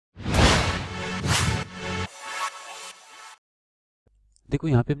देखो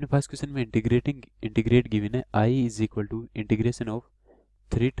यहाँ पे अपने पास क्वेश्चन में इंटीग्रेट गिवन है I is equal to integration of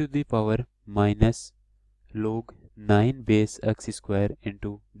 3 to the power minus log 9 base x square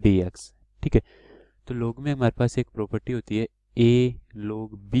into D x. ठीक है, तो log में हमारे पास एक प्रॉपर्टी होती है a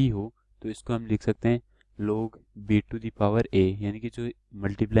log b हो, तो इसको हम लिख सकते हैं log b to the power a, यानी कि जो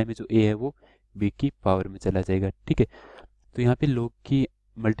मल्टीप्लाई में जो a है वो b की पावर में चला जाएगा। ठीक है, तो यहाँ पे log की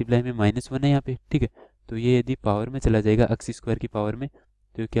मल्टीप्लाई में -1 है यहाँ पे। ठीक है, तो ये यदि पावर में चला जाएगा एक्स स्क्वायर की पावर में,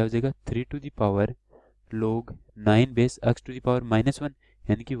 तो क्या हो जाएगा 3 to the power log 9 base x to the power -1,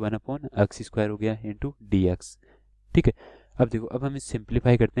 यानी कि 1 अपॉन एक्स स्क्वायर हो गया इंटू डी एक्स। ठीक है, अब देखो, अब हम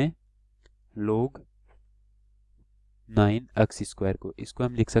सिंप्लीफाई करते हैं log 9 एक्स स्क्वायर को, इसको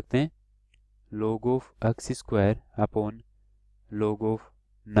हम लिख सकते हैं log of x square upon log of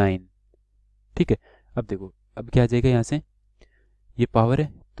 9। ठीक है, अब देखो, अब क्या आ जाएगा यहाँ से, ये पावर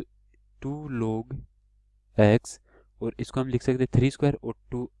है तो 2 log x, और इसको हम लिख सकते हैं 3 स्क्वायर, और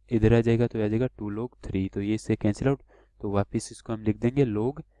 2 इधर आ जाएगा तो आ जाएगा 2 log 3, तो ये इससे कैंसिल आउट, तो वापस इसको हम लिख देंगे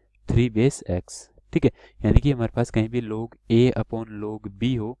log 3 बेस x। ठीक है, यानी कि हमारे पास कहीं भी log a upon log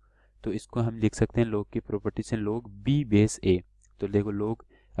b हो तो इसको हम लिख सकते हैं log की प्रॉपर्टी से log b बेस a। तो देखो log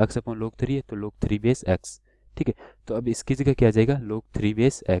x अपॉन log 3 है तो log 3 बेस x। ठीक है, तो अब इसकी जगह क्या आ जाएगा log 3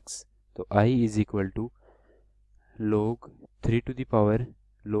 बेस x, तो I is equal to log 3 to the power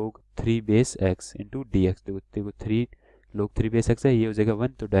log 3 base x into D x. देखो 3 log 3 बेस x है, ये हो जाएगा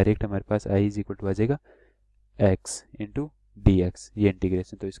 1, तो डायरेक्ट हमारे पास I इज इक्वल टू आ जाएगा x इंटू डी एक्स, ये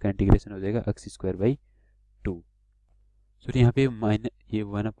इंटीग्रेशन, तो इसका इंटीग्रेशन हो जाएगा एक्स स्क्वायर बाई 2। सो यहाँ पे ये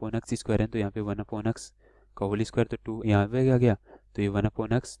 1 अपॉन एक्स स्क्वायर है, तो यहाँ पे 1 अपॉन एक्स का होल स्क्वायर, तो 2 यहाँ पे आ गया, तो ये 1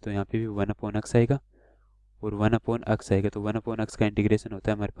 अपॉन एक्स, तो यहाँ पे भी 1 अपॉन एक्स आएगा और 1 अपॉन एक्स आएगा, तो 1 अपॉन एक्स का इंटीग्रेशन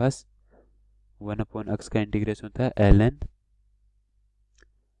होता है हमारे पास 1 अपॉन एक्स का इंटीग्रेशन होता है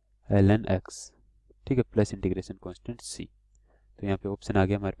ln x। ठीक है, प्लस इंटीग्रेशन कांस्टेंट c, तो यहाँ पे ऑप्शन आ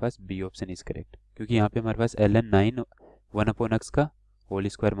गया हमारे पास बी ऑप्शन इज करेक्ट, क्योंकि यहाँ पे हमारे पास ln 9 1 अपॉन एक्स का होल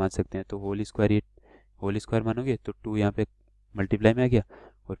स्क्वायर मान सकते हैं, तो होल स्क्वायर मानोगे तो 2 यहाँ पे मल्टीप्लाई में आ गया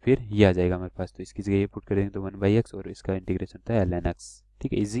और फिर ये आ जाएगा हमारे पास, तो इसकी जगह ये पुट करेंगे तो 1/x और इसका इंटीग्रेशन होता है ln x।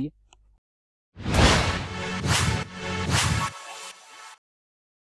 ठीक है, इजी है।